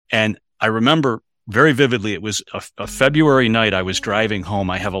And I remember very vividly, it was a February night. I was driving home.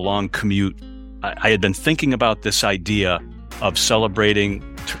 I have a long commute. I had been thinking about this idea of celebrating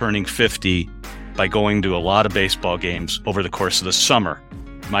turning 50 by going to a lot of baseball games over the course of the summer.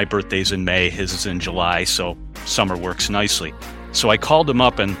 My birthday's in May, his is in July, so summer works nicely. So I called him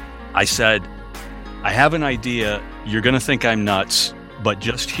up and I said, I have an idea. You're going to think I'm nuts, but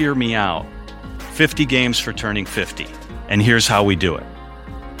just hear me out. 50 games for turning 50, and here's how we do it.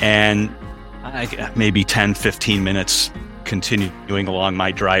 And maybe 10, 15 minutes continuing along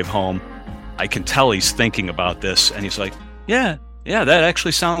my drive home, I can tell he's thinking about this, and he's like, yeah, that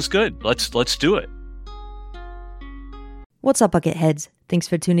actually sounds good. Let's do it. What's up, Bucketheads? Thanks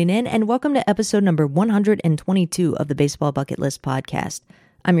for tuning in, and welcome to episode number 122 of the Baseball Bucket List podcast.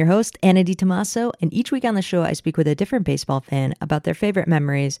 I'm your host, Anna DiTommaso, and each week on the show, I speak with a different baseball fan about their favorite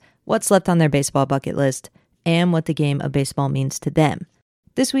memories, what's left on their baseball bucket list, and what the game of baseball means to them.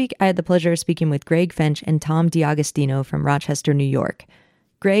 This week, I had the pleasure of speaking with Greg Finch and Tom DiAgostino from Rochester, New York.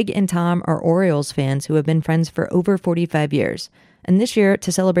 Greg and Tom are Orioles fans who have been friends for over 45 years, and this year,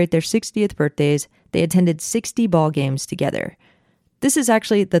 to celebrate their 60th birthdays, they attended 60 ball games together. This is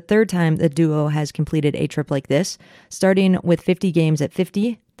actually the third time the duo has completed a trip like this, starting with 50 games at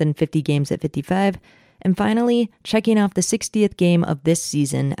 50, then 50 games at 55, and finally checking off the 60th game of this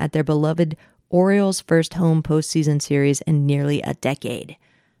season at their beloved Orioles' first home postseason series in nearly a decade.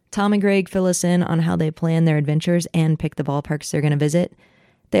 Tom and Greg fill us in on how they plan their adventures and pick the ballparks they're going to visit.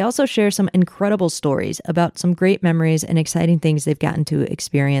 They also share some incredible stories about some great memories and exciting things they've gotten to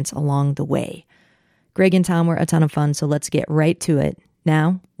experience along the way. Greg and Tom were a ton of fun, so let's get right to it.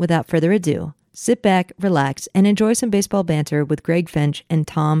 Now, without further ado, sit back, relax, and enjoy some baseball banter with Greg Finch and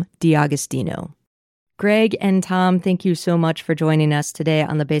Tom DiAgostino. Greg and Tom, thank you so much for joining us today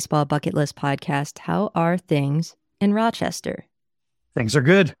on the Baseball Bucket List podcast. How are things in Rochester? Things are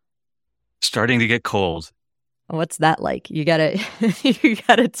good. Starting to get cold. What's that like? You gotta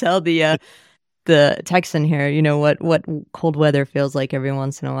tell the Texan here, you know, what cold weather feels like every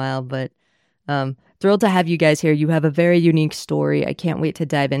once in a while, but thrilled to have you guys here. You have a very unique story. I can't wait to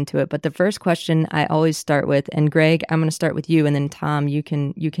dive into it. But the first question I always start with, and Greg, I'm going to start with you, and then Tom, you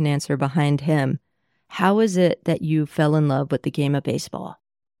can answer behind him. How is it that you fell in love with the game of baseball?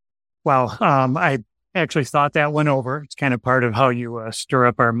 Well, I actually thought that one over. It's kind of part of how you stir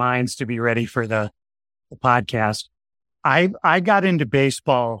up our minds to be ready for the podcast. I got into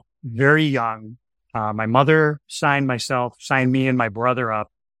baseball very young. My mother signed me and my brother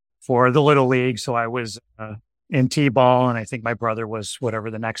up for the Little League. So I was in T-ball, and I think my brother was whatever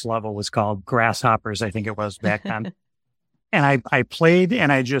the next level was called, grasshoppers, I think it was back then. And I played,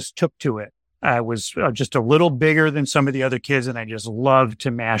 and I just took to it. I was just a little bigger than some of the other kids, and I just loved to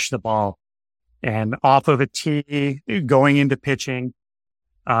mash the ball. And off of a tee, going into pitching,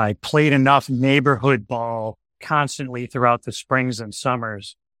 I played enough neighborhood ball constantly throughout the springs and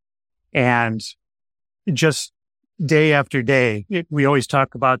summers. And just day after day, we always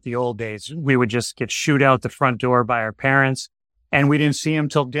talk about the old days. We would just get shooed out the front door by our parents, and we didn't see them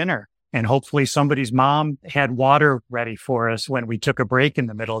till dinner. And hopefully somebody's mom had water ready for us when we took a break in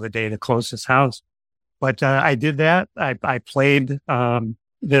the middle of the day, the closest house. But I did that. I played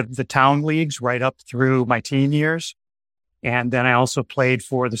the town leagues right up through my teen years. And then I also played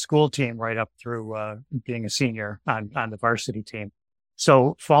for the school team right up through being a senior on the varsity team.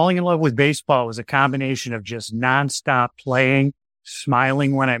 So falling in love with baseball was a combination of just nonstop playing,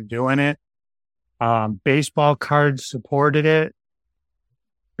 smiling when I'm doing it. Baseball cards supported it.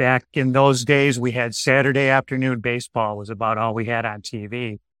 Back in those days, we had Saturday afternoon baseball was about all we had on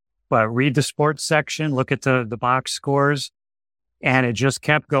TV. But read the sports section, look at the box scores, and it just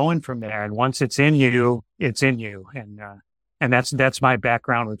kept going from there. And once it's in you, it's in you. And that's my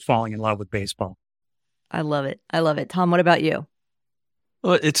background with falling in love with baseball. I love it. Tom, what about you?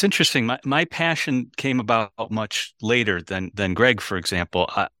 Well, it's interesting. My passion came about much later than Greg, for example.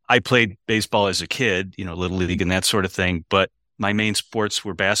 I played baseball as a kid, Little League and that sort of thing, but my main sports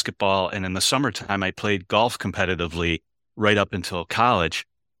were basketball. And in the summertime, I played golf competitively right up until college.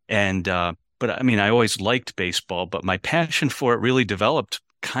 And, but I mean, I always liked baseball, but my passion for it really developed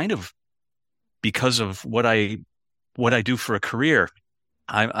kind of because of what I do for a career.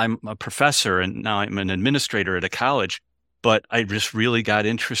 I'm a professor, and now I'm an administrator at a college. But I just really got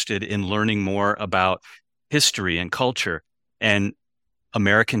interested in learning more about history and culture, and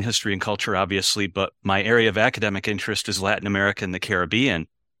American history and culture, obviously. But my area of academic interest is Latin America and the Caribbean.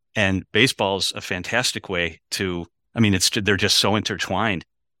 And baseball is a fantastic way they're just so intertwined.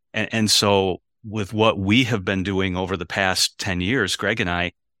 And so with what we have been doing over the past 10 years, Greg and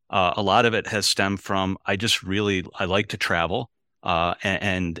I, a lot of it has stemmed from, I like to travel.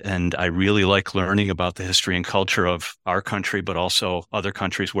 And I really like learning about the history and culture of our country, but also other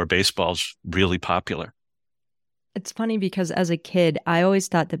countries where baseball's really popular. It's funny because as a kid, I always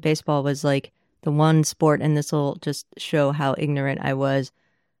thought that baseball was like the one sport, and this will just show how ignorant I was.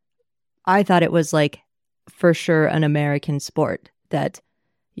 I thought it was like for sure an American sport that,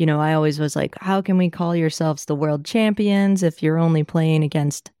 I always was like, how can we call yourselves the world champions if you're only playing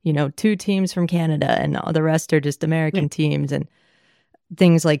against, two teams from Canada and all the rest are just American teams and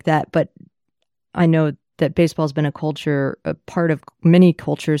things like that. But I know that baseball's been a part of many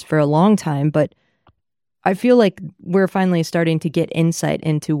cultures for a long time, but I feel like we're finally starting to get insight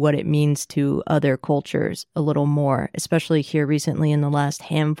into what it means to other cultures a little more, especially here recently in the last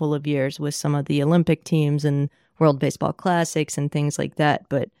handful of years with some of the Olympic teams and World Baseball Classics and things like that.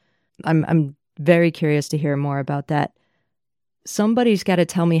 But I'm very curious to hear more about that. Somebody's got to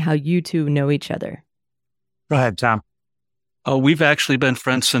tell me how you two know each other. Go ahead, Tom. Oh, we've actually been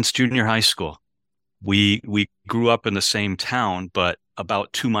friends since junior high school. We grew up in the same town, but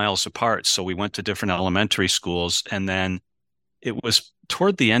about 2 miles apart. So we went to different elementary schools. And then it was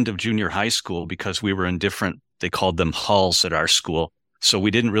toward the end of junior high school because we were in different, they called them halls at our school. So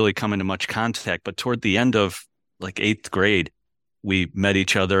we didn't really come into much contact. But toward the end of like 8th grade, we met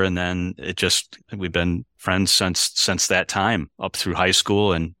each other. And then we've been friends since that time up through high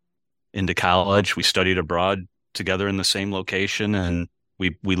school and into college. We studied abroad together in the same location. And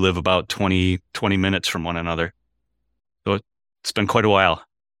we live about 20 minutes from one another. So it's been quite a while.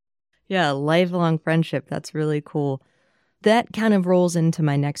 Yeah, lifelong friendship. That's really cool. That kind of rolls into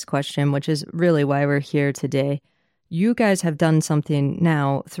my next question, which is really why we're here today. You guys have done something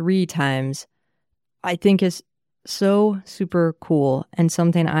now 3 times I think is so super cool and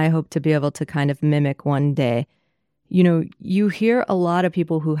something I hope to be able to kind of mimic one day. You hear a lot of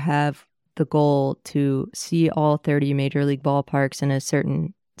people who have the goal to see all 30 major league ballparks in a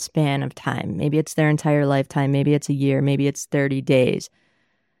certain span of time. Maybe it's their entire lifetime, maybe it's a year, maybe it's 30 days.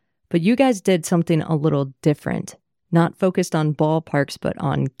 But you guys did something a little different, not focused on ballparks, but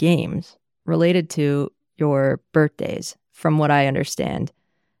on games related to your birthdays, from what I understand.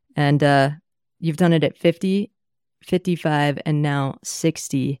 And you've done it at 50, 55, and now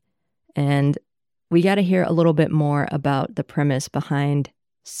 60. And we got to hear a little bit more about the premise behind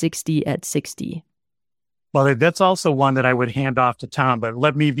 60 at 60. Well, that's also one that I would hand off to Tom, but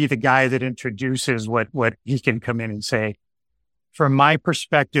let me be the guy that introduces what he can come in and say. From my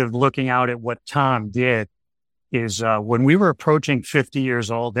perspective, looking out at what Tom did is when we were approaching 50 years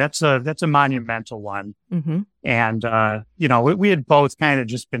old, that's a monumental one. Mm-hmm. And, we had both kind of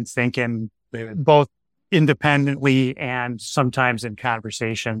just been thinking, both independently and sometimes in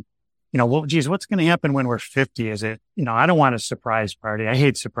conversation, well, geez, what's going to happen when we're 50? Is it, I don't want a surprise party. I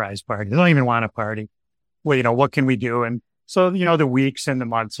hate surprise parties. I don't even want a party. Well, what can we do? And so, the weeks and the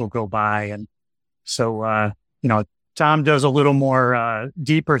months will go by. And so, Tom does a little more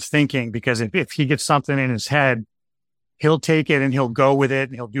deeper thinking because if he gets something in his head, he'll take it and he'll go with it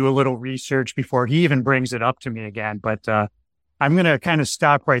and he'll do a little research before he even brings it up to me again. But I'm going to kind of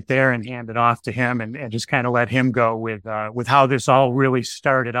stop right there and hand it off to him and just kind of let him go with how this all really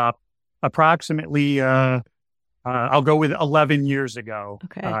started up approximately, I'll go with 11 years ago,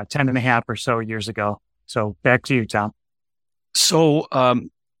 okay. 10 and a half or so years ago. So back to you, Tom. So,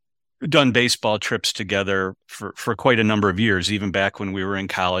 we've done baseball trips together for quite a number of years. Even back when we were in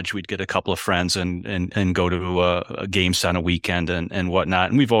college, we'd get a couple of friends and go to games on a weekend and whatnot.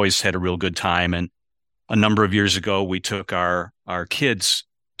 And we've always had a real good time. And a number of years ago, we took our kids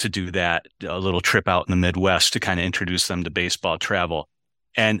to do that, a little trip out in the Midwest to kind of introduce them to baseball travel.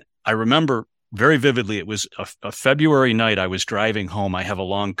 And I remember very vividly, it was a February night. I was driving home. I have a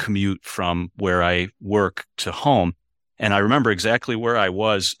long commute from where I work to home. And I remember exactly where I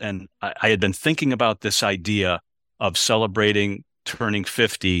was. And I had been thinking about this idea of celebrating turning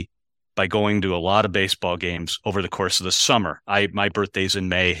 50 by going to a lot of baseball games over the course of the summer. My birthday's in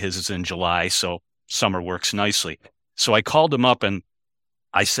May, his is in July, so summer works nicely. So I called him up and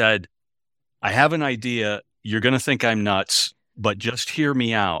I said, I have an idea. You're going to think I'm nuts, but just hear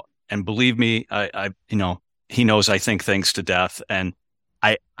me out. And believe me, he knows I think things to death. And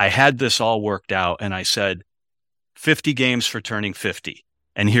I had this all worked out. And I said, 50 games for turning 50.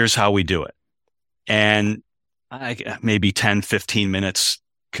 And here's how we do it. And maybe 10, 15 minutes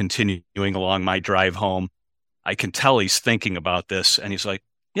continuing along my drive home, I can tell he's thinking about this. And he's like,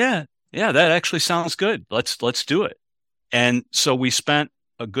 yeah, that actually sounds good. Let's do it. And so we spent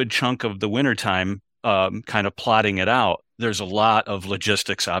a good chunk of the wintertime kind of plotting it out. There's a lot of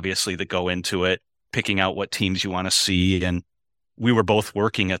logistics, obviously, that go into it, picking out what teams you want to see. And we were both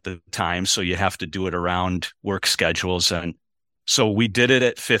working at the time, so you have to do it around work schedules. And So we did it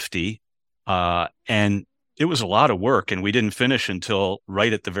at 50, and it was a lot of work, and we didn't finish until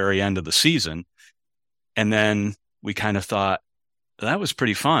right at the very end of the season. And then we kind of thought, that was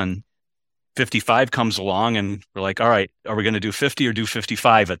pretty fun. 55 comes along and we're like, all right, are we going to do 50 or do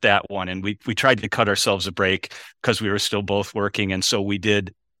 55 at that one? And we tried to cut ourselves a break because we were still both working. And so we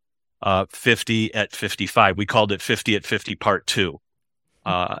did 50 at 55. We called it 50 at 50 part 2.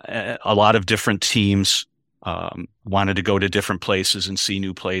 A lot of different teams wanted to go to different places and see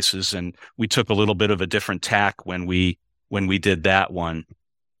new places. And we took a little bit of a different tack when we did that one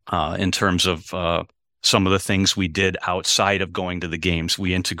in terms of some of the things we did outside of going to the games.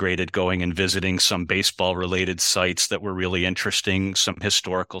 We integrated going and visiting some baseball related sites that were really interesting, some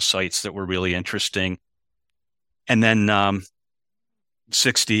historical sites that were really interesting. And then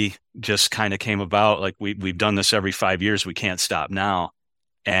 60 just kind of came about. Like we've done this every 5 years. We can't stop now.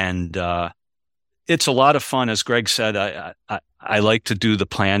 And it's a lot of fun. As Greg said, I like to do the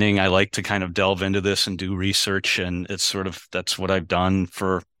planning. I like to kind of delve into this and do research. And that's what I've done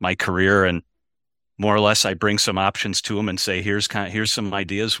for my career. And more or less, I bring some options to them and say, here's some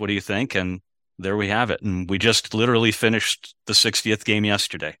ideas. What do you think? And there we have it. And we just literally finished the 60th game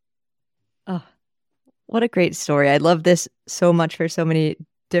yesterday. Oh, what a great story. I love this so much for so many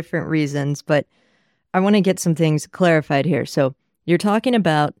different reasons, but I want to get some things clarified here. So you're talking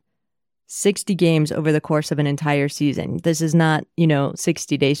about 60 games over the course of an entire season. This is not,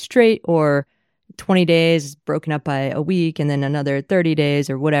 60 days straight or 20 days broken up by a week and then another 30 days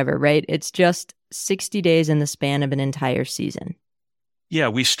or whatever, right? It's just 60 days in the span of an entire season. Yeah,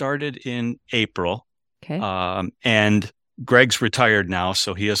 we started in April. Okay. And Greg's retired now,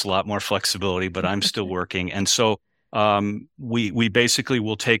 so he has a lot more flexibility, but I'm still working. And so we basically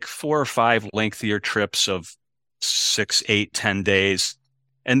will take 4 or 5 lengthier trips of 6, 8, 10 days.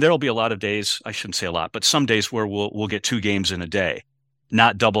 And there'll be a lot of days, I shouldn't say a lot, but some days where we'll get 2 games in a day.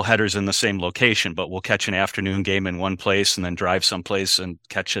 Not double headers in the same location, but we'll catch an afternoon game in one place and then drive someplace and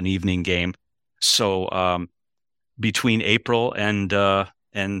catch an evening game. So between April and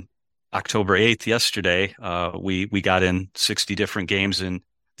October 8th, yesterday, we got in 60 different games. And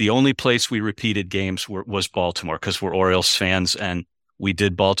the only place we repeated games was Baltimore because we're Orioles fans. And we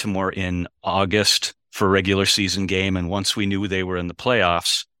did Baltimore in August for a regular season game. And once we knew they were in the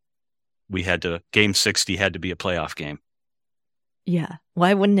playoffs, game 60 had to be a playoff game. Yeah.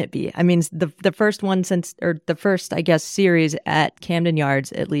 Why wouldn't it be? I mean, the first one the first, I guess, series at Camden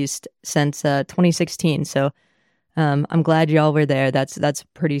Yards, at least since 2016. So I'm glad y'all were there. That's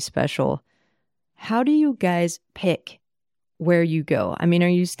pretty special. How do you guys pick where you go? I mean, are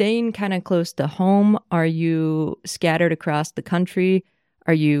you staying kind of close to home? Are you scattered across the country?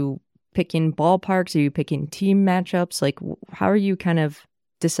 Are you picking ballparks? Are you picking team matchups? Like, how are you kind of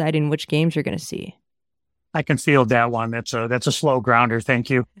deciding which games you're going to see? I can field that one. That's a slow grounder. Thank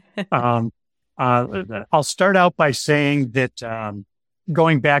you. I'll start out by saying that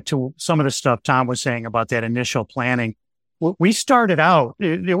going back to some of the stuff Tom was saying about that initial planning, we started out,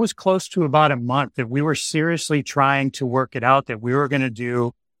 it was close to about a month that we were seriously trying to work it out that we were going to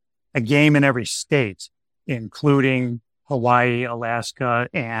do a game in every state, including Hawaii, Alaska,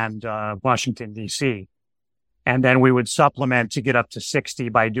 and Washington, D.C. And then we would supplement to get up to 60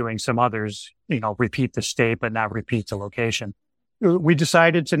 by doing some others, repeat the state, but not repeat the location. We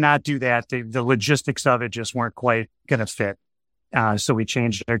decided to not do that. The logistics of it just weren't quite going to fit. So we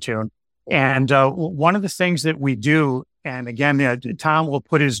changed our tune. And one of the things that we do, and again, Tom will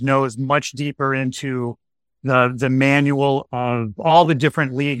put his nose much deeper into the manual of all the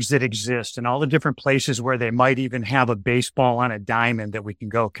different leagues that exist and all the different places where they might even have a baseball on a diamond that we can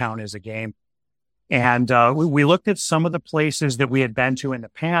go count as a game. And we looked at some of the places that we had been to in the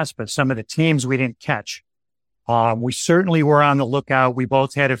past, but some of the teams we didn't catch. We certainly were on the lookout. We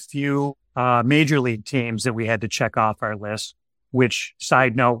both had a few major league teams that we had to check off our list, which,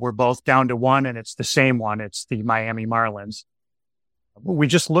 side note, we're both down to one, and it's the same one. It's the Miami Marlins. We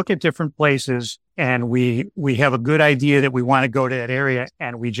just look at different places, and we have a good idea that we want to go to that area,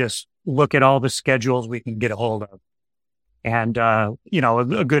 and we just look at all the schedules we can get a hold of. And, a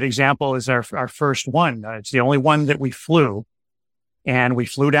good example is our first one. It's the only one that we flew. And we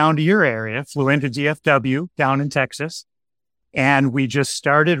flew down to your area, flew into DFW down in Texas. And we just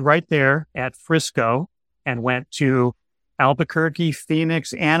started right there at Frisco and went to Albuquerque,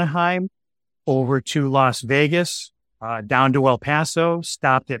 Phoenix, Anaheim, over to Las Vegas, down to El Paso,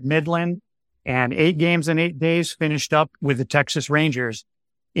 stopped at Midland, and 8 games in 8 days, finished up with the Texas Rangers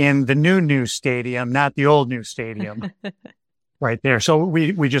in the new stadium, not the old new stadium. Right there. So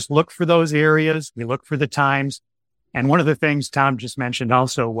we just look for those areas. We look for the times. And one of the things Tom just mentioned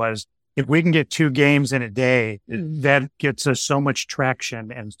also was if we can get 2 games in a day, that gets us so much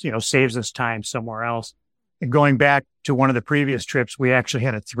traction and, saves us time somewhere else. And going back to one of the previous trips, we actually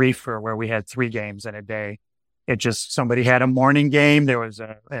had a threefer where we had 3 games in a day. It just, somebody had a morning game. There was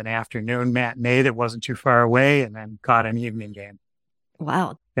an afternoon matinee that wasn't too far away, and then caught an evening game.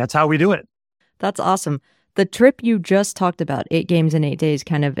 Wow. That's how we do it. That's awesome. The trip you just talked about, 8 games in 8 days,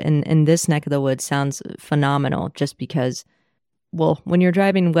 kind of in this neck of the woods sounds phenomenal just because, well, when you're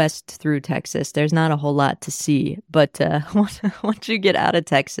driving west through Texas, there's not a whole lot to see. But once you get out of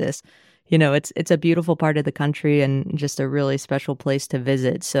Texas, it's a beautiful part of the country and just a really special place to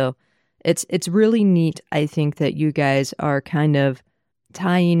visit. So it's really neat, I think, that you guys are kind of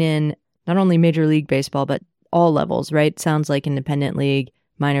tying in not only Major League Baseball, but all levels, right? Sounds like independent league,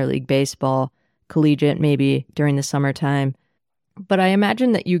 minor league baseball, collegiate maybe during the summertime. But I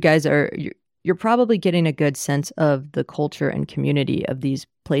imagine that you guys you're probably getting a good sense of the culture and community of these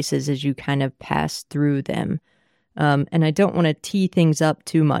places as you kind of pass through them. And I don't want to tee things up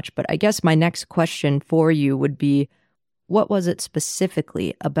too much, but I guess my next question for you would be, what was it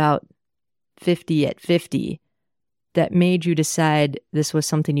specifically about 50 at 50 that made you decide this was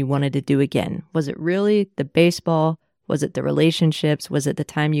something you wanted to do again? Was it really the baseball? Was it the relationships? Was it the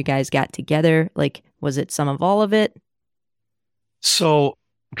time you guys got together? Like, was it some of all of it? So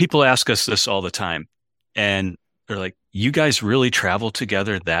people ask us this all the time, and they're like, you guys really travel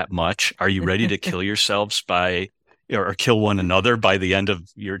together that much? Are you ready to kill yourselves or kill one another by the end of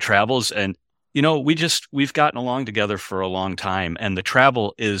your travels? And, we've gotten along together for a long time, and the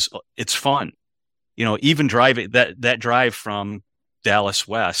travel it's fun. Even driving that drive from Dallas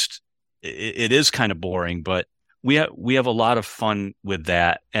West, it is kind of boring, but we have a lot of fun with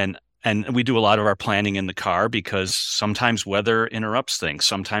that. And we do a lot of our planning in the car because sometimes weather interrupts things.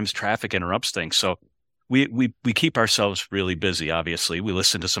 Sometimes traffic interrupts things. So we keep ourselves really busy. Obviously, we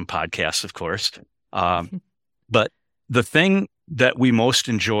listen to some podcasts, of course. But the thing that we most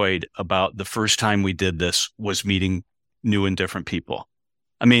enjoyed about the first time we did this was meeting new and different people.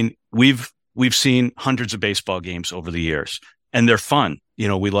 I mean, we've seen hundreds of baseball games over the years, and they're fun.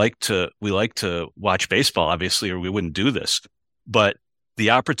 We like to watch baseball, obviously, or we wouldn't do this. But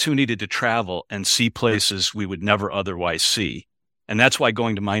the opportunity to travel and see places we would never otherwise see. And that's why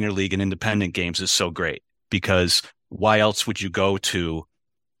going to minor league and independent games is so great, because why else would you go to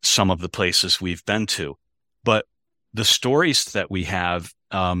some of the places we've been to? But the stories that we have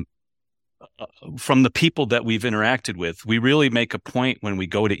from the people that we've interacted with, we really make a point when we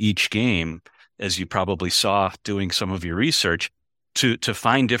go to each game, as you probably saw doing some of your research, to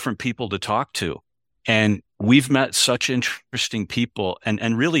find different people to talk to. And we've met such interesting people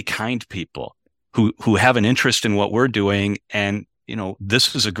and really kind people who have an interest in what we're doing. And,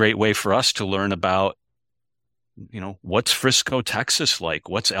 this is a great way for us to learn about, what's Frisco, Texas like?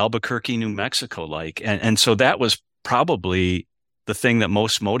 What's Albuquerque, New Mexico like? And so that was probably the thing that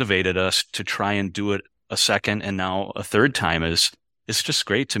most motivated us to try and do it a second and now a third time. It's just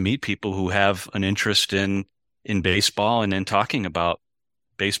great to meet people who have an interest in baseball and in talking about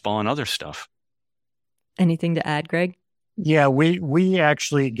baseball and other stuff. Anything to add, Greg? Yeah, we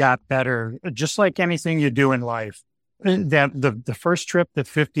actually got better, just like anything you do in life. That the first trip, the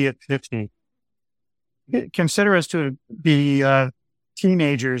 50 at 50, consider us to be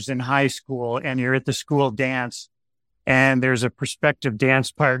teenagers in high school, and you're at the school dance, and there's a prospective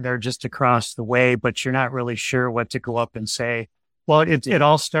dance partner just across the way, but you're not really sure what to go up and say. Well, it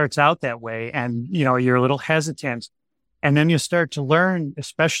all starts out that way, and you're a little hesitant, and then you start to learn,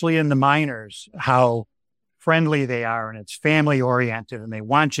 especially in the minors, how friendly they are, and it's family oriented, and they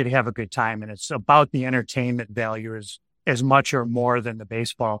want you to have a good time, and it's about the entertainment value as much or more than the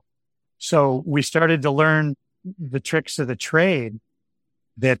baseball. So we started to learn the tricks of the trade.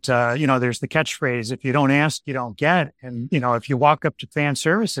 That there's the catchphrase: if you don't ask, you don't get. And if you walk up to fan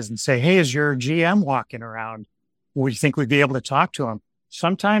services and say, "Hey, is your GM walking around? We think we'd be able to talk to him."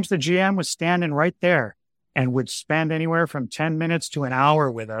 Sometimes the GM was standing right there and would spend anywhere from 10 minutes to an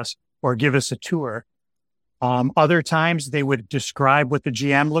hour with us or give us a tour. Other times they would describe what the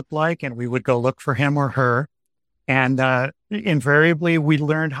GM looked like, and we would go look for him or her. And invariably, we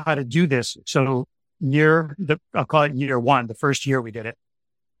learned how to do this. So I'll call it year one, the first year we did it.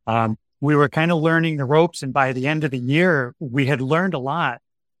 We were kind of learning the ropes, and by the end of the year, we had learned a lot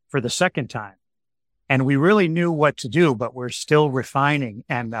for the second time. And we really knew what to do, but we're still refining.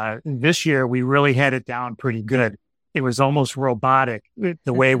 And this year, we really had it down pretty good. It was almost robotic,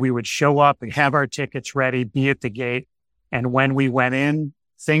 the way we would show up and have our tickets ready, be at the gate. And when we went in,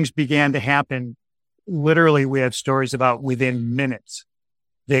 things began to happen. Literally, we have stories about within minutes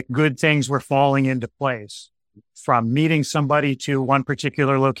that good things were falling into place. from meeting somebody to one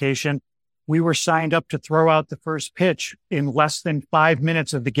particular location. We were signed up to throw out the first pitch in less than 5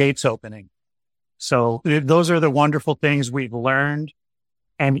 minutes of the gates opening. So those are the wonderful things we've learned.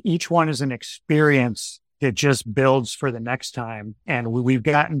 And each one is an experience that just builds for the next time. And we've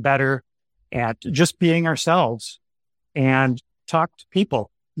gotten better at just being ourselves and talk to people.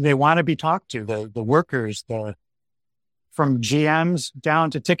 They want to be talked to, the workers, from GMs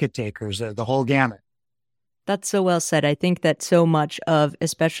down to ticket takers, the whole gamut. That's so well said. I think that so much of,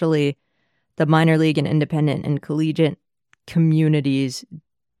 especially the minor league and independent and collegiate communities,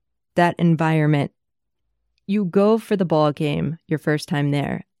 that environment, you go for the ball game your first time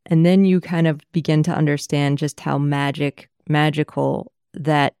there, and then you kind of begin to understand just how magical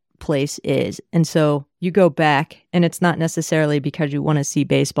that place is. And so you go back, and it's not necessarily because you want to see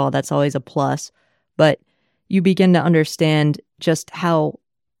baseball. That's always a plus. But you begin to understand just how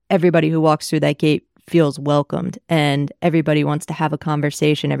everybody who walks through that gate feels welcomed, and everybody wants to have a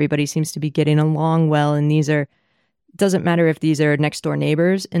conversation. Everybody seems to be getting along well. And doesn't matter if these are next door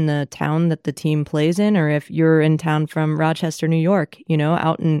neighbors in the town that the team plays in, or if you're in town from Rochester, New York,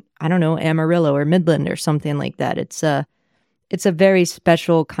 out in, I don't know, Amarillo or Midland or something like that. It's a very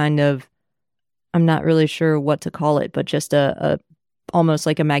special kind of, I'm not really sure what to call it, but just a almost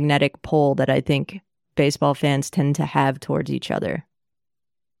like a magnetic pull that I think baseball fans tend to have towards each other.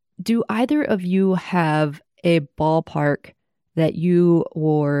 Do either of you have a ballpark that you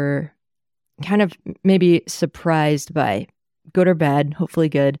were kind of maybe surprised by, good or bad, hopefully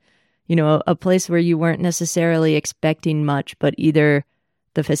good, a place where you weren't necessarily expecting much, but either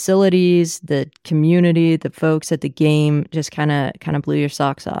the facilities, the community, the folks at the game just kind of blew your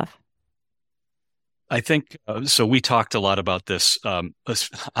socks off? I think so. We talked a lot about this on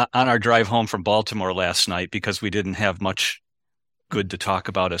our drive home from Baltimore last night, because we didn't have much good to talk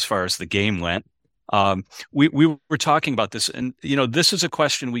about as far as the game went. We were talking about this, and this is a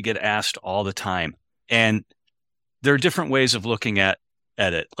question we get asked all the time, and there are different ways of looking at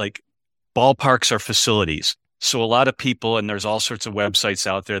it. Like, ballparks are facilities. So a lot of people, and there's all sorts of websites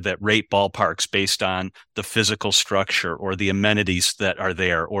out there that rate ballparks based on the physical structure or the amenities that are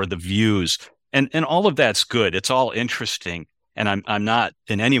there or the views. And all of that's good. It's all interesting. And I'm not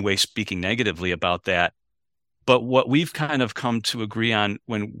in any way speaking negatively about that. But what we've kind of come to agree on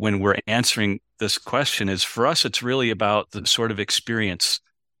when we're answering this question is, for us, it's really about the sort of experience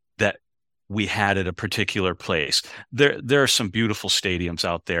that we had at a particular place. There are some beautiful stadiums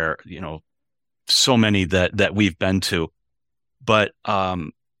out there, so many that we've been to. But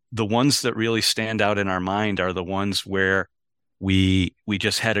the ones that really stand out in our mind are the ones where we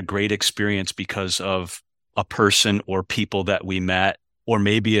just had a great experience because of a person or people that we met, or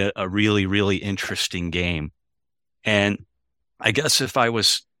maybe a really, really interesting game. And I guess if I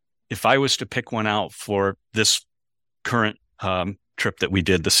was to pick one out for this current trip that we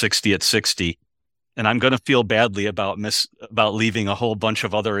did, the 60 at 60, and I'm going to feel badly about leaving a whole bunch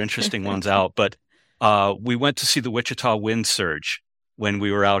of other interesting ones out, but we went to see the Wichita Wind Surge when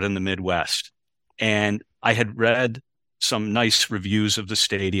we were out in the Midwest, and I had read some nice reviews of the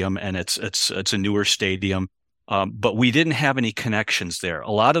stadium, and it's a newer stadium. But we didn't have any connections there. A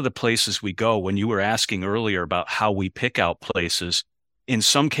lot of the places we go, when you were asking earlier about how we pick out places, in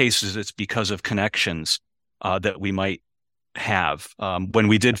some cases it's because of connections that we might have. When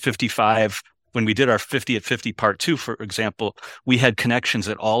we did our 50 at 50 Part 2, for example, we had connections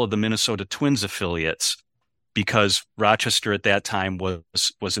at all of the Minnesota Twins affiliates, because Rochester at that time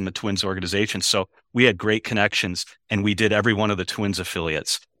was in the Twins organization. So we had great connections, and we did every one of the Twins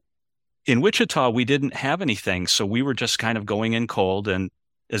affiliates. In Wichita, we didn't have anything, so we were just kind of going in cold. And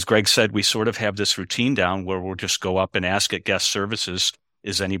as Greg said, we sort of have this routine down where we'll just go up and ask at guest services,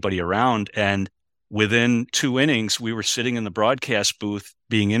 is anybody around? And within 2 innings, we were sitting in the broadcast booth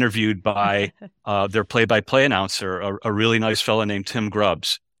being interviewed by their play-by-play announcer, a really nice fellow named Tim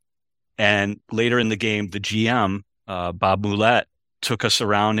Grubbs. And later in the game, the GM, Bob Moulette, took us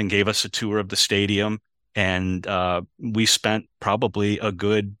around and gave us a tour of the stadium. And we spent probably a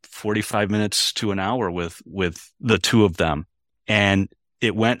good 45 minutes to an hour with the two of them. And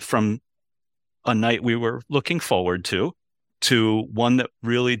it went from a night we were looking forward to one that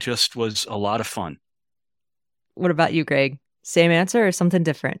really just was a lot of fun. What about you, Greg? Same answer or something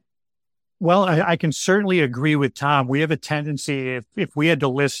different? Well, I can certainly agree with Tom. We have a tendency, if we had to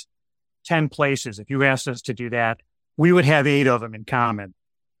list 10 places, if you asked us to do that, we would have 8 of them in common.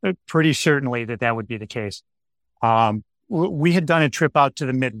 Pretty certainly that would be the case. We had done a trip out to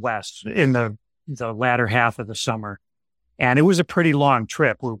the Midwest in the latter half of the summer, and it was a pretty long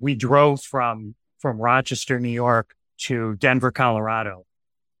trip. We drove from Rochester, New York to Denver, Colorado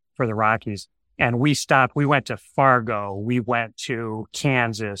for the Rockies. And we stopped. We went to Fargo. We went to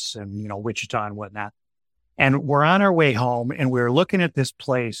Kansas and, Wichita and whatnot. And we're on our way home and we're looking at this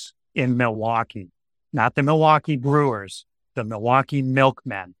place in Milwaukee, not the Milwaukee Brewers, the Milwaukee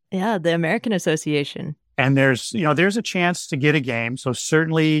Milkmen. Yeah, the American Association. And there's a chance to get a game. So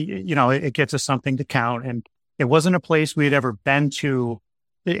certainly, it gets us something to count. And it wasn't a place we had ever been to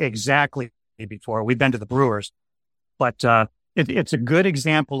exactly before. We've been to the Brewers, but it's a good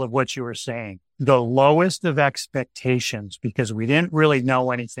example of what you were saying. The lowest of expectations, because we didn't really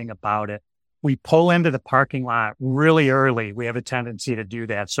know anything about it. We pull into the parking lot really early. We have a tendency to do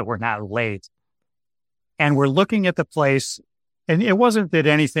that so we're not late. And we're looking at the place, and it wasn't that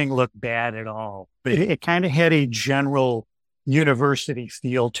anything looked bad at all, but it kind of had a general university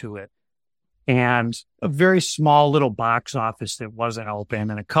feel to it. And a very small little box office that wasn't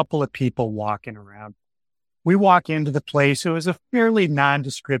open and a couple of people walking around. We walk into the place. It was a fairly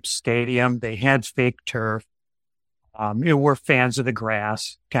nondescript stadium. They had fake turf. We're fans of the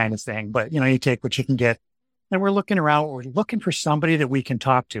grass kind of thing, but you take what you can get. And we're looking around. We're looking for somebody that we can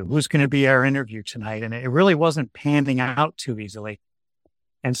talk to. Who's going to be our interview tonight? And it really wasn't panning out too easily.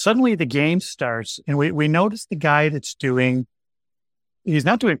 And suddenly the game starts, and we notice the guy that's he's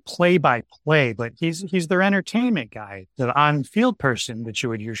not doing play-by-play, but he's their entertainment guy, the on-field person that you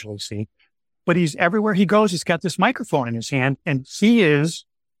would usually see. But he's everywhere he goes. He's got this microphone in his hand, and he's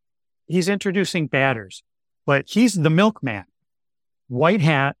introducing batters. But he's the milkman. White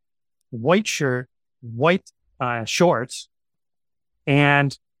hat, white shirt, white shorts,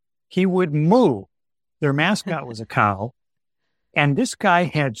 and he would moo. Their mascot was a cow. And this guy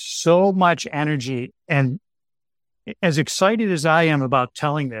had so much energy. And as excited as I am about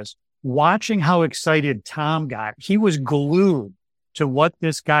telling this, watching how excited Tom got, he was glued to what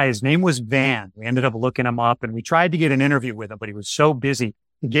this guy, his name was Van. We ended up looking him up and we tried to get an interview with him, but he was so busy.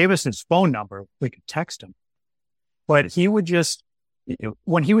 He gave us his phone number. We could text him. But he would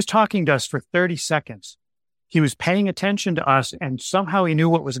when he was talking to us for 30 seconds, he was paying attention to us and somehow he knew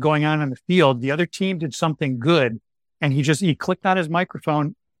what was going on the field. The other team did something good. And he clicked on his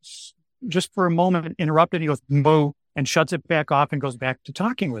microphone just for a moment, interrupted. He goes, moo, and shuts it back off and goes back to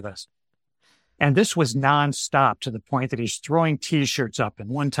talking with us. And this was nonstop to the point that he's throwing T-shirts up. And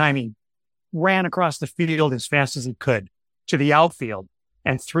one time he ran across the field as fast as he could to the outfield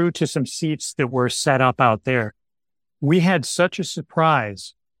and through to some seats that were set up out there. We had such a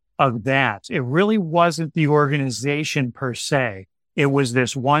surprise of that. It really wasn't the organization per se. It was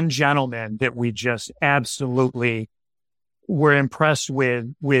this one gentleman that we just absolutely were impressed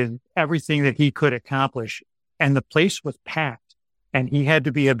with everything that he could accomplish. And the place was packed, and he had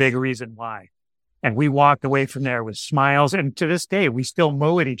to be a big reason why. And we walked away from there with smiles. And to this day, we still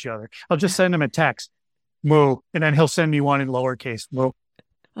moo at each other. I'll just send him a text, moo, and then he'll send me one in lowercase, moo.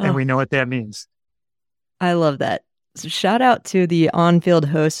 And we know what that means. I love that. So shout out to the on-field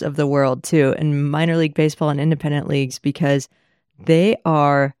hosts of the world, too, in minor league baseball and independent leagues, because they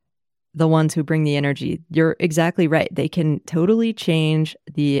are the ones who bring the energy. You're exactly right. They can totally change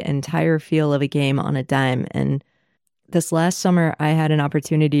the entire feel of a game on a dime. And this last summer, I had an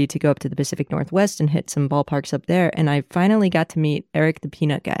opportunity to go up to the Pacific Northwest and hit some ballparks up there. And I finally got to meet Eric the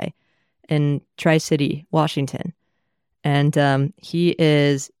Peanut Guy in Tri-City, Washington. And he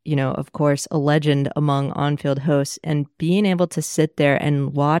is, of course, a legend among on-field hosts. And being able to sit there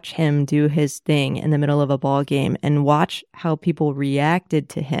and watch him do his thing in the middle of a ball game and watch how people reacted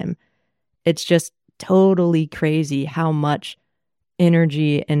to him, it's just totally crazy how much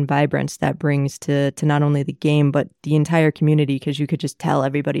energy and vibrance that brings to not only the game, but the entire community, because you could just tell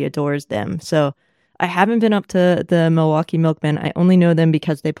everybody adores them. So I haven't been up to the Milwaukee Milkmen. I only know them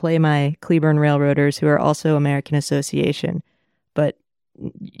because they play my Cleburne Railroaders, who are also American Association. But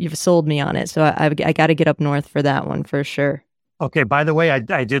you've sold me on it, so I got to get up north for that one for sure. Okay, by the way,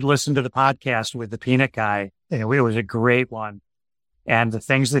 I did listen to the podcast with the Peanut Guy. It was a great one. And the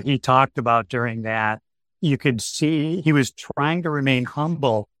things that he talked about during that, you could see he was trying to remain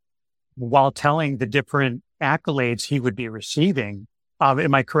humble while telling the different accolades he would be receiving.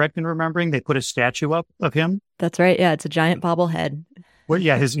 Am I correct in remembering they put a statue up of him? That's right. Yeah, it's a giant bobblehead. Well,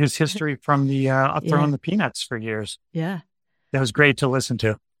 yeah, his history from the throwing the peanuts for years. Yeah. That was great to listen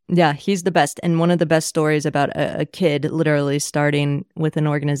to. Yeah, he's the best. And one of the best stories about a kid literally starting with an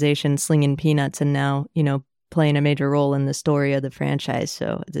organization slinging peanuts and now, playing a major role in the story of the franchise.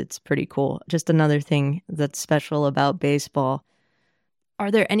 So it's pretty cool. Just another thing that's special about baseball. Are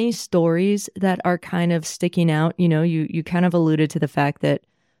there any stories that are kind of sticking out? You kind of alluded to the fact that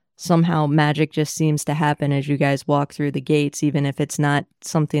somehow magic just seems to happen as you guys walk through the gates, even if it's not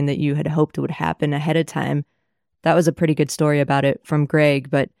something that you had hoped would happen ahead of time. That was a pretty good story about it from Greg,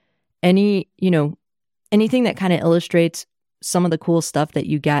 but Any, anything that kind of illustrates some of the cool stuff that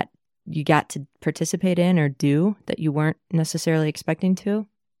you got to participate in or do that you weren't necessarily expecting to?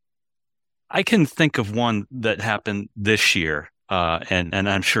 I can think of one that happened this year, and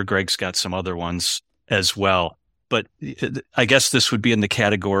I'm sure Greg's got some other ones as well. But I guess this would be in the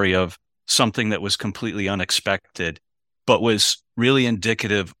category of something that was completely unexpected, but was really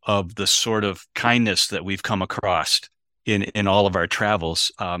indicative of the sort of kindness that we've come across in all of our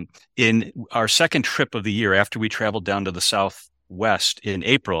travels. In our second trip of the year, after we traveled down to the Southwest in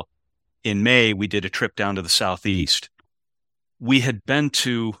April, in May, we did a trip down to the Southeast. We had been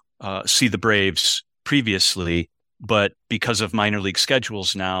to see the Braves previously, but because of minor league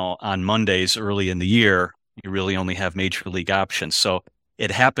schedules now on Mondays early in the year, you really only have major league options. So it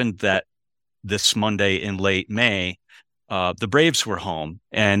happened that this Monday in late May, the Braves were home,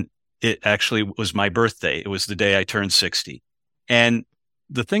 and it actually was my birthday. It was the day I turned 60. And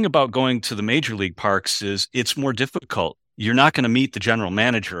the thing about going to the major league parks is it's more difficult. You're not going to meet the general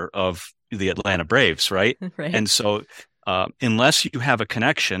manager of the Atlanta Braves, right? Right. And so unless you have a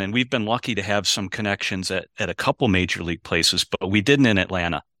connection, and we've been lucky to have some connections at a couple major league places, but we didn't in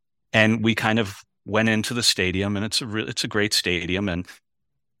Atlanta. And we kind of went into the stadium, and it's a great stadium. And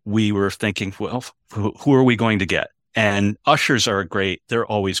we were thinking, well, who are we going to get? And ushers they're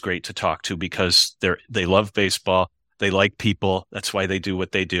always great to talk to because they love baseball. They like people. That's why they do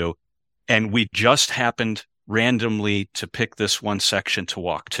what they do. And we just happened randomly to pick this one section to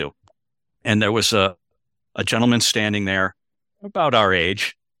walk to. And there was a gentleman standing there about our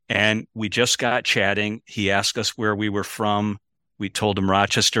age, and we just got chatting. He asked us where we were from. We told him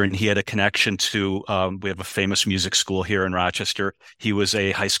Rochester, and he had a connection to, we have a famous music school here in Rochester. He was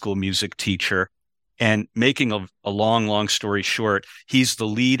a high school music teacher. And making a long, long story short, he's the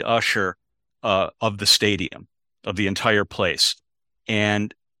lead usher of the stadium, of the entire place.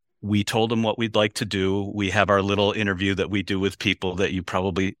 And we told him what we'd like to do. We have our little interview that we do with people that you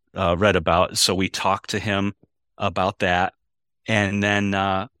probably read about. So we talked to him about that. And then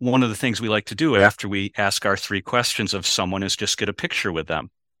one of the things we like to do after we ask our 3 questions of someone is just get a picture with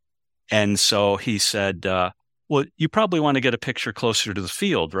them. And so he said, well, you probably want to get a picture closer to the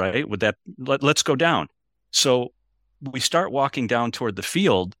field, right? Let's go down. So we start walking down toward the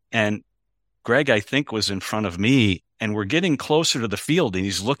field, and Greg, I think, was in front of me, and we're getting closer to the field, and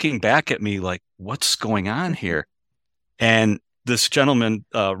he's looking back at me like, what's going on here? And this gentleman,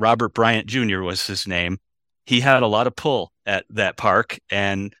 Robert Bryant Jr. was his name. He had a lot of pull at that park,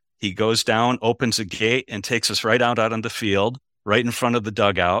 and he goes down, opens a gate, and takes us right out on the field, right in front of the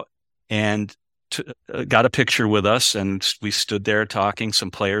dugout, and got a picture with us. And we stood there talking. Some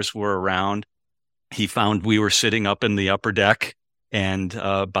players were around. He found we were sitting up in the upper deck, and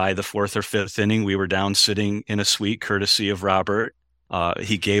by the 4th or 5th inning, we were down sitting in a suite courtesy of Robert.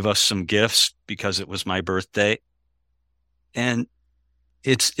 He gave us some gifts because it was my birthday. And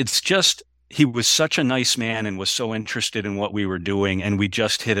it's just, he was such a nice man and was so interested in what we were doing, and we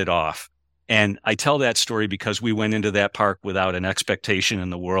just hit it off. And I tell that story because we went into that park without an expectation in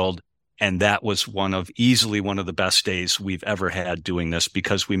the world. And that was easily one of the best days we've ever had doing this,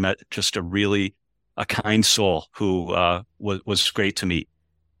 because we met just a kind soul who was great to meet.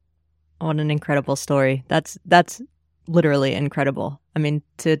 What an incredible story. That's literally incredible. I mean,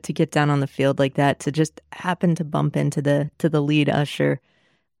 to get down on the field like that, to just happen to bump into the lead usher,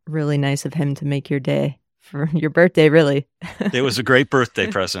 really nice of him to make your day for your birthday, really. It was a great birthday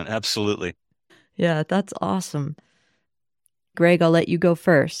present. Absolutely. Yeah, that's awesome. Greg, I'll let you go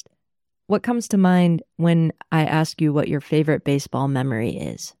first. What comes to mind when I ask you what your favorite baseball memory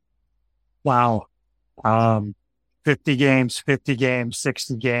is? Wow. 50 games, 60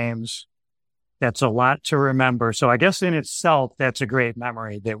 games. That's a lot to remember. So I guess in itself, that's a great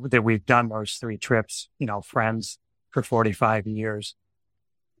memory that we've done those 3 trips, friends for 45 years.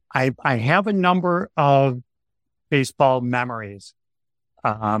 I have a number of baseball memories.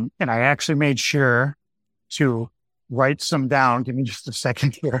 And I actually made sure to write some down. Give me just a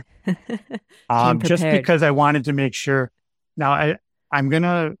second here. Just because I wanted to make sure. Now I'm going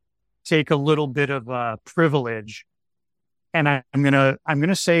to take a little bit of privilege, and I'm going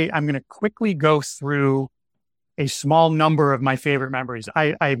to quickly go through a small number of my favorite memories.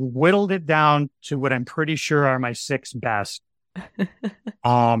 I whittled it down to what I'm pretty sure are my 6 best.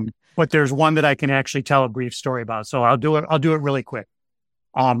 But there's one that I can actually tell a brief story about. So I'll do it really quick.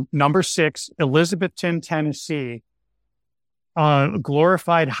 Number 6, Elizabethton, Tennessee.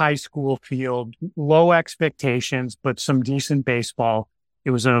 Glorified high school field, low expectations, but some decent baseball. It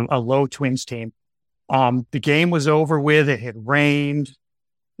was a low Twins team. The game was over with. It had rained.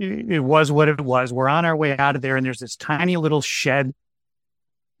 It was what it was. We're on our way out of there, and there's this tiny little shed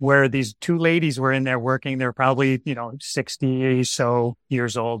where these two ladies were in there working. They're probably, 60 so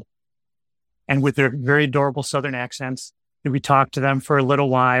years old. And with their very adorable Southern accents, we talked to them for a little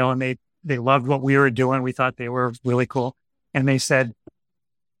while, and they loved what we were doing. We thought they were really cool. And they said,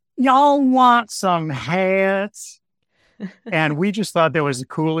 "Y'all want some hats?" And we just thought that was the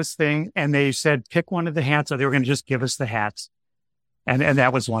coolest thing. And they said, pick one of the hats, or they were going to just give us the hats. And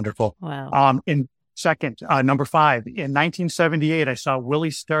that was wonderful. Wow. Number 5, in 1978, I saw Willie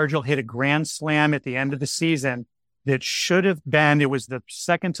Stargell hit a grand slam at the end of the season that should have been, it was the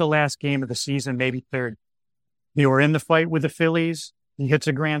second to last game of the season, maybe third. They were in the fight with the Phillies. He hits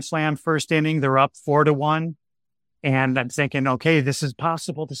a grand slam first inning. They're up 4-1. And I'm thinking, okay, this is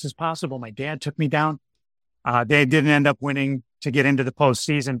possible. This is possible. My dad took me down. They didn't end up winning to get into the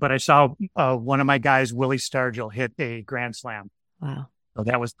postseason, but I saw one of my guys, Willie Stargell, hit a grand slam. Wow. So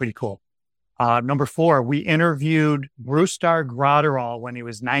that was pretty cool. Number 4, we interviewed Brustar Graterol when he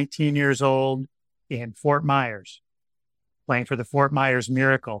was 19 years old in Fort Myers, playing for the Fort Myers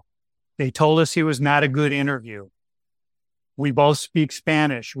Miracle. They told us he was not a good interview. We both speak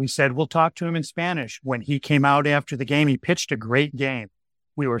Spanish. We said, we'll talk to him in Spanish. When he came out after the game, he pitched a great game.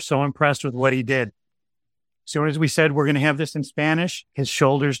 We were so impressed with what he did. As soon as we said, we're going to have this in Spanish, his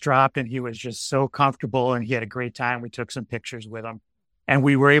shoulders dropped and he was just so comfortable and he had a great time. We took some pictures with him. And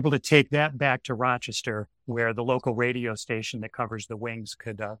we were able to take that back to Rochester, where the local radio station that covers the Wings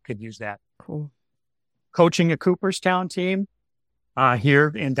could use that. Cool. Coaching a Cooperstown team here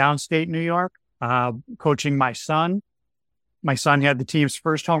in downstate New York, coaching my son. My son had the team's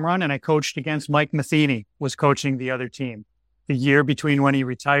first home run, and I coached against Mike Matheny, was coaching the other team the year between when he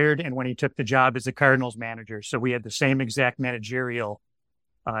retired and when he took the job as the Cardinals manager. So we had the same exact managerial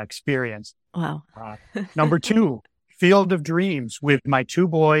experience. Wow. Number 2, Field of Dreams with my 2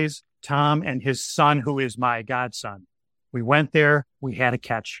 boys, Tom and his son, who is my godson. We went there. We had a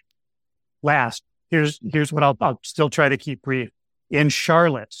catch. Last, here's what I'll still try to keep brief. In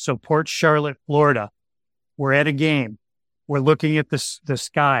Charlotte, so Port Charlotte, Florida, we're at a game. We're looking at the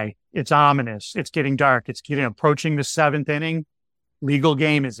sky. It's ominous. It's getting dark. It's approaching the 7th inning. Legal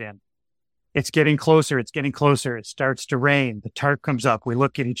game is in. It's getting closer. It's getting closer. It starts to rain. The tarp comes up. We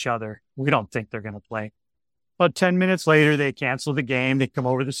look at each other. We don't think they're going to play. About 10 minutes later, they cancel the game. They come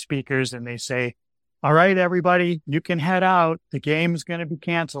over the speakers and they say, "All right, everybody, you can head out. The game's going to be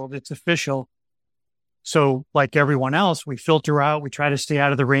canceled. It's official." So like everyone else, we filter out. We try to stay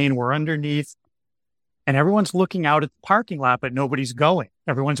out of the rain. We're underneath. And everyone's looking out at the parking lot, but nobody's going.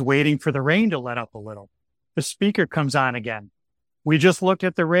 Everyone's waiting for the rain to let up a little. The speaker comes on again. "We just looked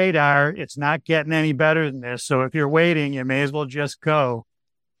at the radar. It's not getting any better than this. So if you're waiting, you may as well just go."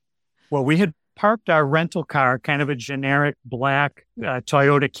 Well, we had parked our rental car, kind of a generic black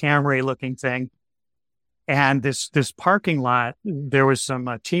Toyota Camry looking thing. And this parking lot, there was some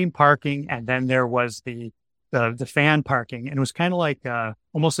team parking, and then there was the fan parking. And it was kind of like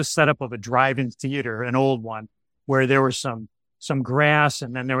almost a setup of a drive-in theater, an old one, where there was some grass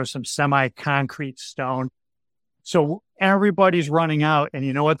and then there was some semi-concrete stone. So everybody's running out, and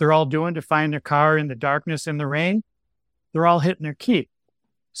you know what they're all doing to find their car in the darkness and the rain? They're all hitting their key.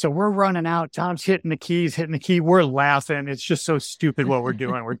 So we're running out. Tom's hitting the key. We're laughing. It's just so stupid what we're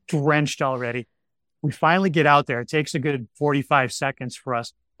doing. We're drenched already. We finally get out there. It takes a good 45 seconds for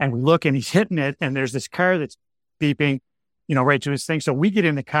us. And we look and he's hitting it. And there's this car that's beeping, right to his thing. So we get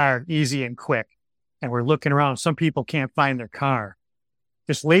in the car easy and quick. And we're looking around. Some people can't find their car.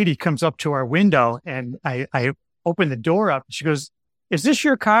 This lady comes up to our window and I open the door up. She goes, "Is this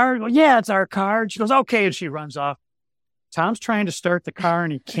your car?" I go, "Yeah, it's our car." And she goes, "Okay." And she runs off. Tom's trying to start the car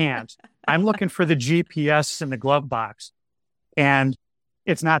and he can't. I'm looking for the GPS in the glove box and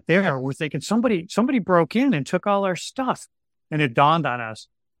it's not there. We're thinking somebody broke in and took all our stuff. And it dawned on us.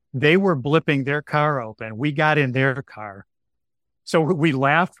 They were blipping their car open. We got in their car. So we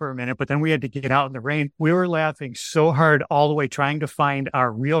laughed for a minute, but then we had to get out in the rain. We were laughing so hard all the way trying to find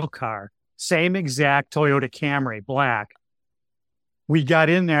our real car. Same exact Toyota Camry, black. We got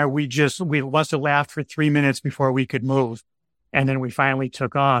in there. We must have laughed for 3 minutes before we could move. And then we finally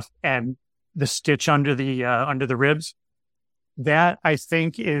took off, and the stitch under the ribs, that I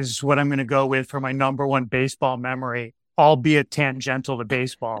think is what I'm going to go with for my number 1 baseball memory, albeit tangential to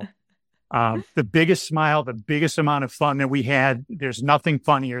baseball. The biggest smile, the biggest amount of fun that we had. There's nothing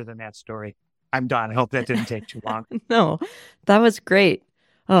funnier than that story. I'm done. I hope that didn't take too long. No, that was great.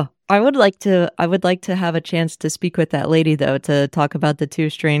 Oh, I would like to have a chance to speak with that lady though, to talk about the 2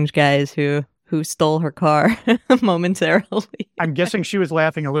 strange guys who stole her car momentarily. I'm guessing she was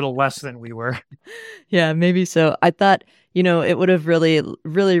laughing a little less than we were. Yeah, maybe so. I thought, It would have really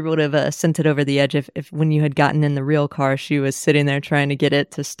would have sent it over the edge if when you had gotten in the real car, she was sitting there trying to get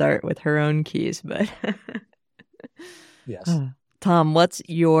it to start with her own keys. But Yes. Tom, what's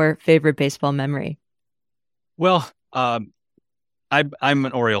your favorite baseball memory? Well, I'm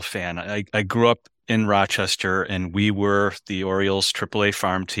an Oriole fan. I grew up in Rochester, and we were the Orioles AAA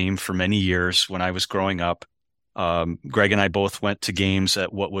farm team for many years when I was growing up. Greg and I both went to games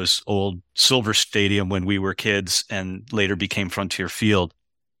at what was old Silver Stadium when we were kids and later became Frontier Field.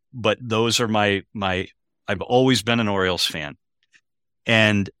 But those are I've always been an Orioles fan.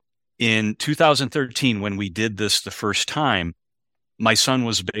 And in 2013, when we did this the first time, my son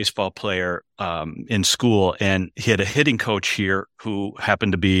was a baseball player in school, and he had a hitting coach here who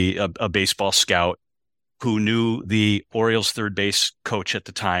happened to be a baseball scout who knew the Orioles third base coach at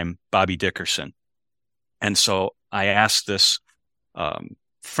the time, Bobby Dickerson. And so I asked this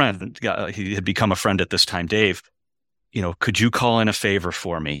friend, he had become a friend at this time, Dave, could you call in a favor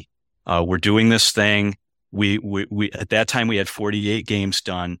for me? We're doing this thing. We at that time we had 48 games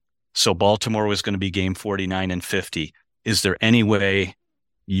done. So Baltimore was going to be game 49 and 50. Is there any way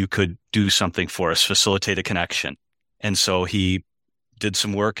you could do something for us, facilitate a connection? And so he did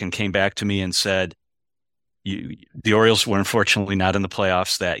some work and came back to me and said, the Orioles were unfortunately not in the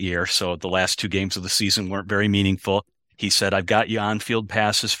playoffs that year, so the last two games of the season weren't very meaningful. He said, I've got you on-field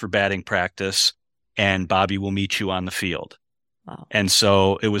passes for batting practice, and Bobby will meet you on the field. Wow. And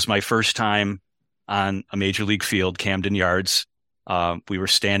so it was my first time on a major league field, Camden Yards. We were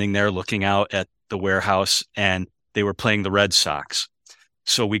standing there looking out at the warehouse, and they were playing the Red Sox.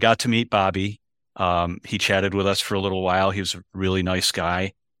 So we got to meet Bobby. He chatted with us for a little while. He was a really nice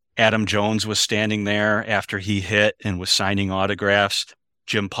guy. Adam Jones was standing there after he hit and was signing autographs.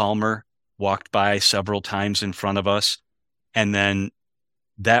 Jim Palmer walked by several times in front of us. And then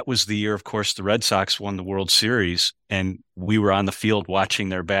that was the year, of course, the Red Sox won the World Series, and we were on the field watching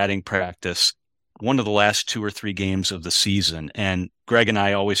their batting practice, one of the last 2 or 3 games of the season. And Greg and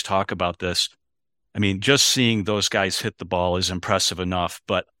I always talk about this. I mean, just seeing those guys hit the ball is impressive enough,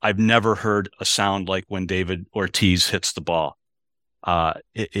 but I've never heard a sound like when David Ortiz hits the ball.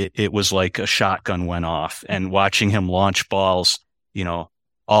 It was like a shotgun went off, and watching him launch balls,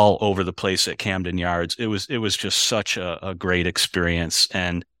 all over the place at Camden Yards, it was just such a great experience.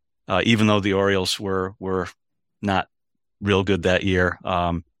 And even though the Orioles were not real good that year,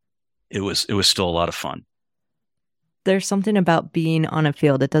 it was still a lot of fun. There's something about being on a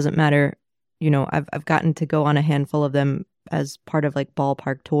field. It doesn't matter. I've gotten to go on a handful of them as part of like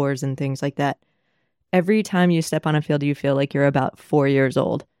ballpark tours and things like that. Every time you step on a field, you feel like you're about 4 years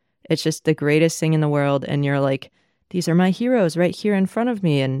old. It's just the greatest thing in the world. And you're like, these are my heroes right here in front of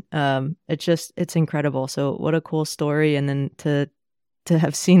me. And it's incredible. So what a cool story. And then to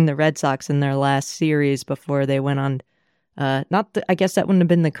have seen the Red Sox in their last series before they went on, I guess that wouldn't have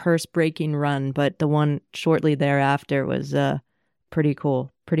been the curse breaking run, but the one shortly thereafter was pretty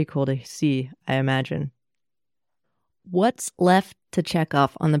cool. Pretty cool to see, I imagine. What's left to check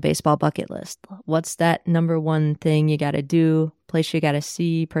off on the baseball bucket list? What's that number one thing you got to do, place you got to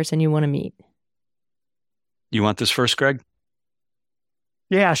see, person you want to meet? You want this first, Greg?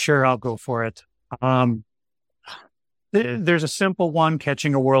 Yeah, sure. I'll go for it. There's a simple one,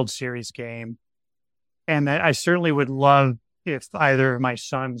 catching a World Series game. And I certainly would love if either of my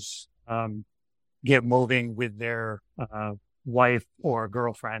sons get moving with their wife or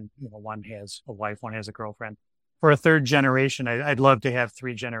girlfriend. One has a wife, one has a girlfriend. For a third generation, I'd love to have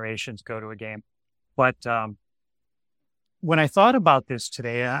 3 generations go to a game. But when I thought about this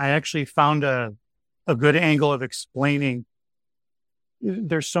today, I actually found a good angle of explaining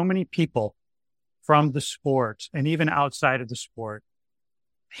there's so many people from the sport and even outside of the sport.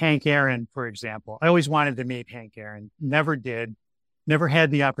 Hank Aaron, for example. I always wanted to meet Hank Aaron. Never did. Never had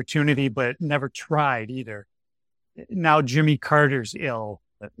the opportunity, but never tried either. Now Jimmy Carter's ill.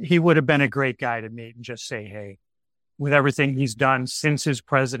 He would have been a great guy to meet and just say, hey, with everything he's done since his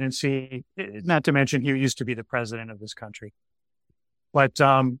presidency, not to mention he used to be the president of this country. But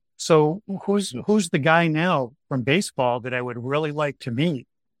so who's the guy now from baseball that I would really like to meet,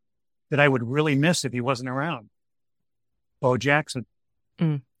 that I would really miss if he wasn't around? Bo Jackson.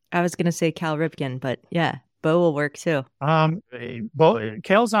 I was going to say Cal Ripken, but yeah, Bo will work too.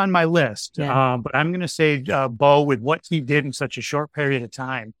 Cal's on my list, Yeah. but I'm going to say Bo, with what he did in such a short period of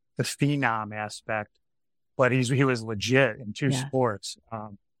time, the phenom aspect, but he was legit in 2 sports.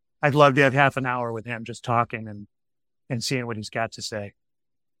 I'd love to have half an hour with him just talking and seeing what he's got to say.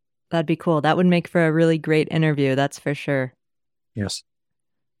 That'd be cool. That would make for a really great interview. That's for sure. Yes.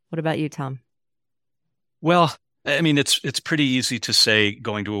 What about you, Tom? Well, I mean, it's pretty easy to say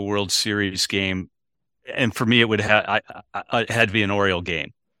going to a World Series game. And for me, it had to be an Oriole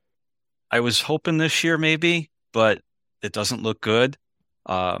game. I was hoping this year maybe, but it doesn't look good.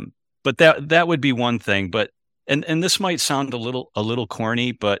 But that would be one thing. But and this might sound a little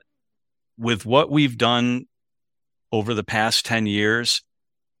corny, but with what we've done over the past 10 years,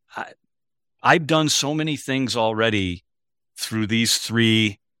 I, I've done so many things already through these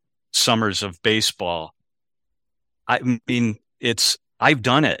 3 summers of baseball. I mean, I've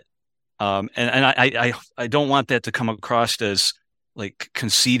done it. And I don't want that to come across as like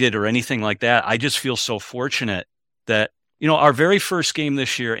conceited or anything like that. I just feel so fortunate that, our very first game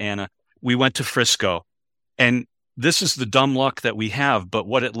this year, Anna, we went to Frisco, and this is the dumb luck that we have. But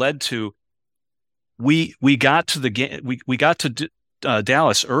what it led to, we got to the game, we got to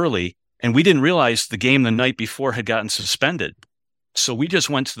Dallas early, and we didn't realize the game the night before had gotten suspended. So we just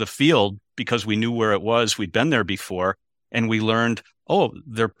went to the field because we knew where it was. We'd been there before, and we learned, oh,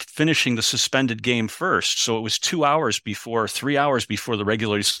 they're finishing the suspended game first. So it was 3 hours before the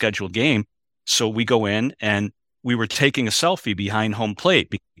regularly scheduled game. So we go in, and we were taking a selfie behind home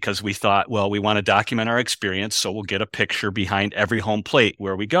plate because we thought, well, we want to document our experience. So we'll get a picture behind every home plate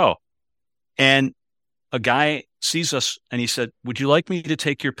where we go. And a guy sees us and he said, would you like me to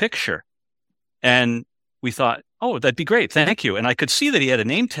take your picture? And we thought, oh, that'd be great. Thank you. And I could see that he had a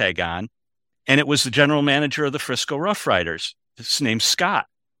name tag on, and it was the general manager of the Frisco Rough Riders. His name's Scott.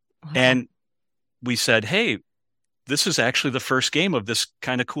 Wow. And we said, hey, this is actually the first game of this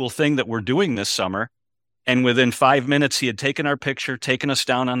kind of cool thing that we're doing this summer. And within 5 minutes, he had taken our picture, taken us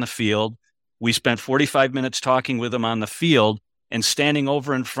down on the field. We spent 45 minutes talking with him on the field, and standing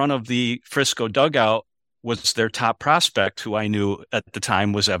over in front of the Frisco dugout was their top prospect, who I knew at the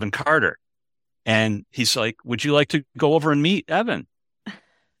time was Evan Carter. And he's like, would you like to go over and meet Evan?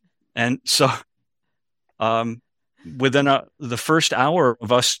 And so within the first hour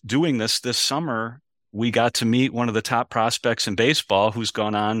of us doing this summer, we got to meet one of the top prospects in baseball, who's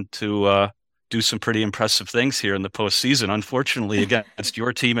gone on to do some pretty impressive things here in the postseason, unfortunately, against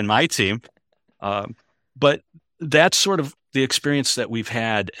your team and my team. But that's sort of the experience that we've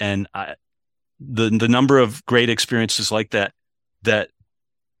had. And the number of great experiences like that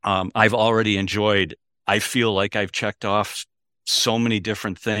I've already enjoyed. I feel like I've checked off so many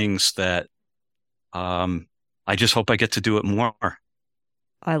different things that I just hope I get to do it more.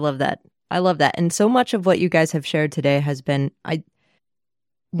 I love that. And so much of what you guys have shared today has been,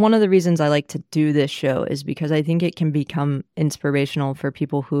 one of the reasons I like to do this show is because I think it can become inspirational for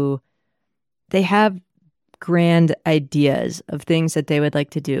people who they have grand ideas of things that they would like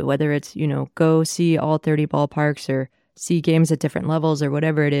to do, whether it's, go see all 30 ballparks or see games at different levels or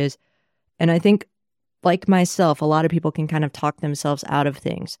whatever it is. And I think, like myself, a lot of people can kind of talk themselves out of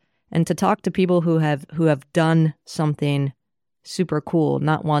things. And to talk to people who have done something super cool,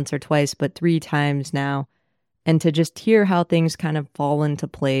 not once or twice, but 3 times now, and to just hear how things kind of fall into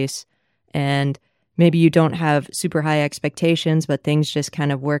place, and maybe you don't have super high expectations, but things just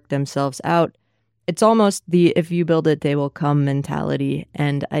kind of work themselves out. It's almost the if you build it, they will come mentality.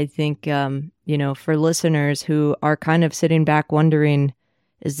 And I think, for listeners who are kind of sitting back wondering,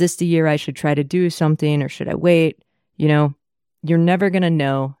 is this the year I should try to do something or should I wait? You're never going to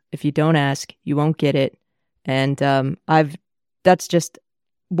know. If you don't ask, you won't get it. And that's just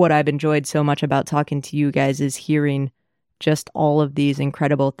what I've enjoyed so much about talking to you guys, is hearing just all of these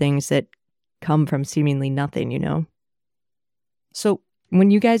incredible things that come from seemingly nothing. So when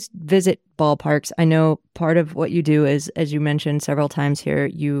you guys visit ballparks, I know part of what you do is, as you mentioned several times here,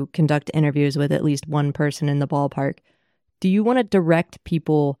 you conduct interviews with at least one person in the ballpark. Do you want to direct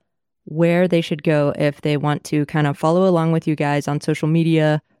people where they should go if they want to kind of follow along with you guys on social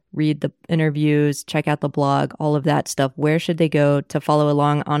media, read the interviews, check out the blog, all of that stuff? Where should they go to follow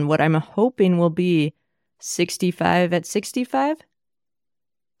along on what I'm hoping will be 65 at 65?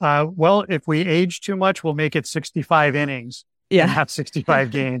 Well, if we age too much, we'll make it 65 innings. Yeah. Not 65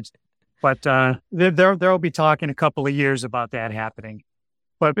 games. But they'll be talking a couple of years about that happening.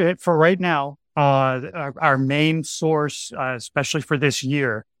 But for right now, our main source, especially for this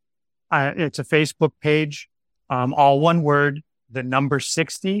year, it's a Facebook page, all one word, the number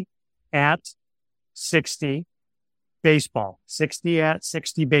 60 at 60 baseball, 60 at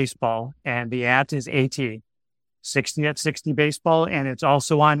 60 baseball. And the at is AT, 60 at 60 baseball. And it's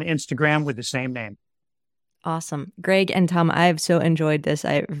also on Instagram with the same name. Awesome. Greg and Tom, I've so enjoyed this.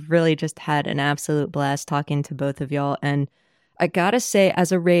 I really just had an absolute blast talking to both of y'all. And I gotta say,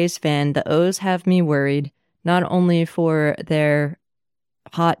 as a Rays fan, the O's have me worried, not only for their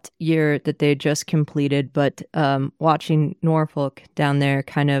hot year that they just completed, but watching Norfolk down there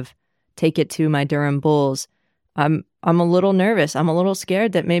kind of take it to my Durham Bulls. I'm I'm a little nervous. I'm a little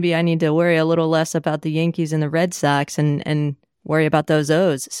scared that maybe I need to worry a little less about the Yankees and the Red Sox and worry about those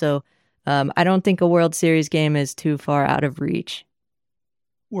O's. So I don't think a World Series game is too far out of reach.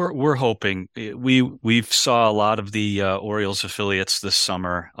 We're hoping. We saw a lot of the Orioles affiliates this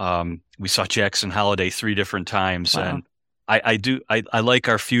summer. We saw Jackson Holliday 3 different times, Wow. and I like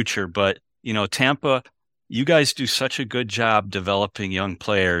our future. But Tampa, you guys do such a good job developing young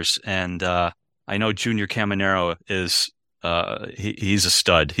players, and I know Junior Caminero is he's a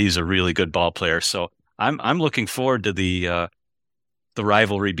stud. He's a really good ball player. So I'm looking forward to the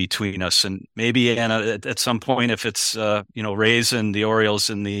rivalry between us, and maybe Anna at some point, if it's Rays and the Orioles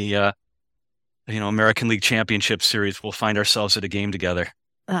in the American League Championship Series, we'll find ourselves at a game together.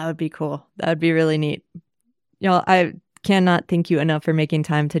 That would be cool. That would be really neat. I cannot thank you enough for making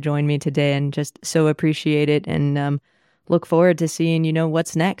time to join me today, and just so appreciate it, and look forward to seeing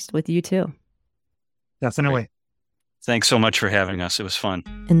what's next with you too. Definitely. Great. Thanks so much for having us. It was fun.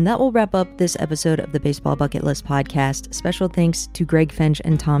 And that will wrap up this episode of the Baseball Bucket List podcast. Special thanks to Greg Finch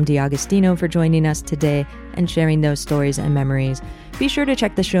and Tom DiAgostino for joining us today and sharing those stories and memories. Be sure to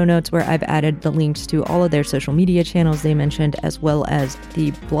check the show notes where I've added the links to all of their social media channels they mentioned, as well as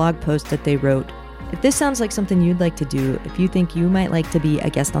the blog post that they wrote. If this sounds like something you'd like to do, if you think you might like to be a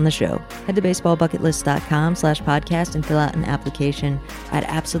guest on the show, head to baseballbucketlist.com/podcast and fill out an application. I'd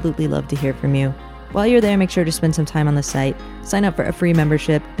absolutely love to hear from you. While you're there, make sure to spend some time on the site, sign up for a free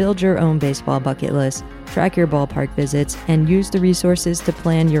membership, build your own baseball bucket list, track your ballpark visits, and use the resources to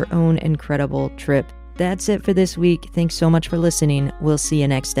plan your own incredible trip. That's it for this week. Thanks so much for listening. We'll see you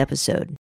next episode.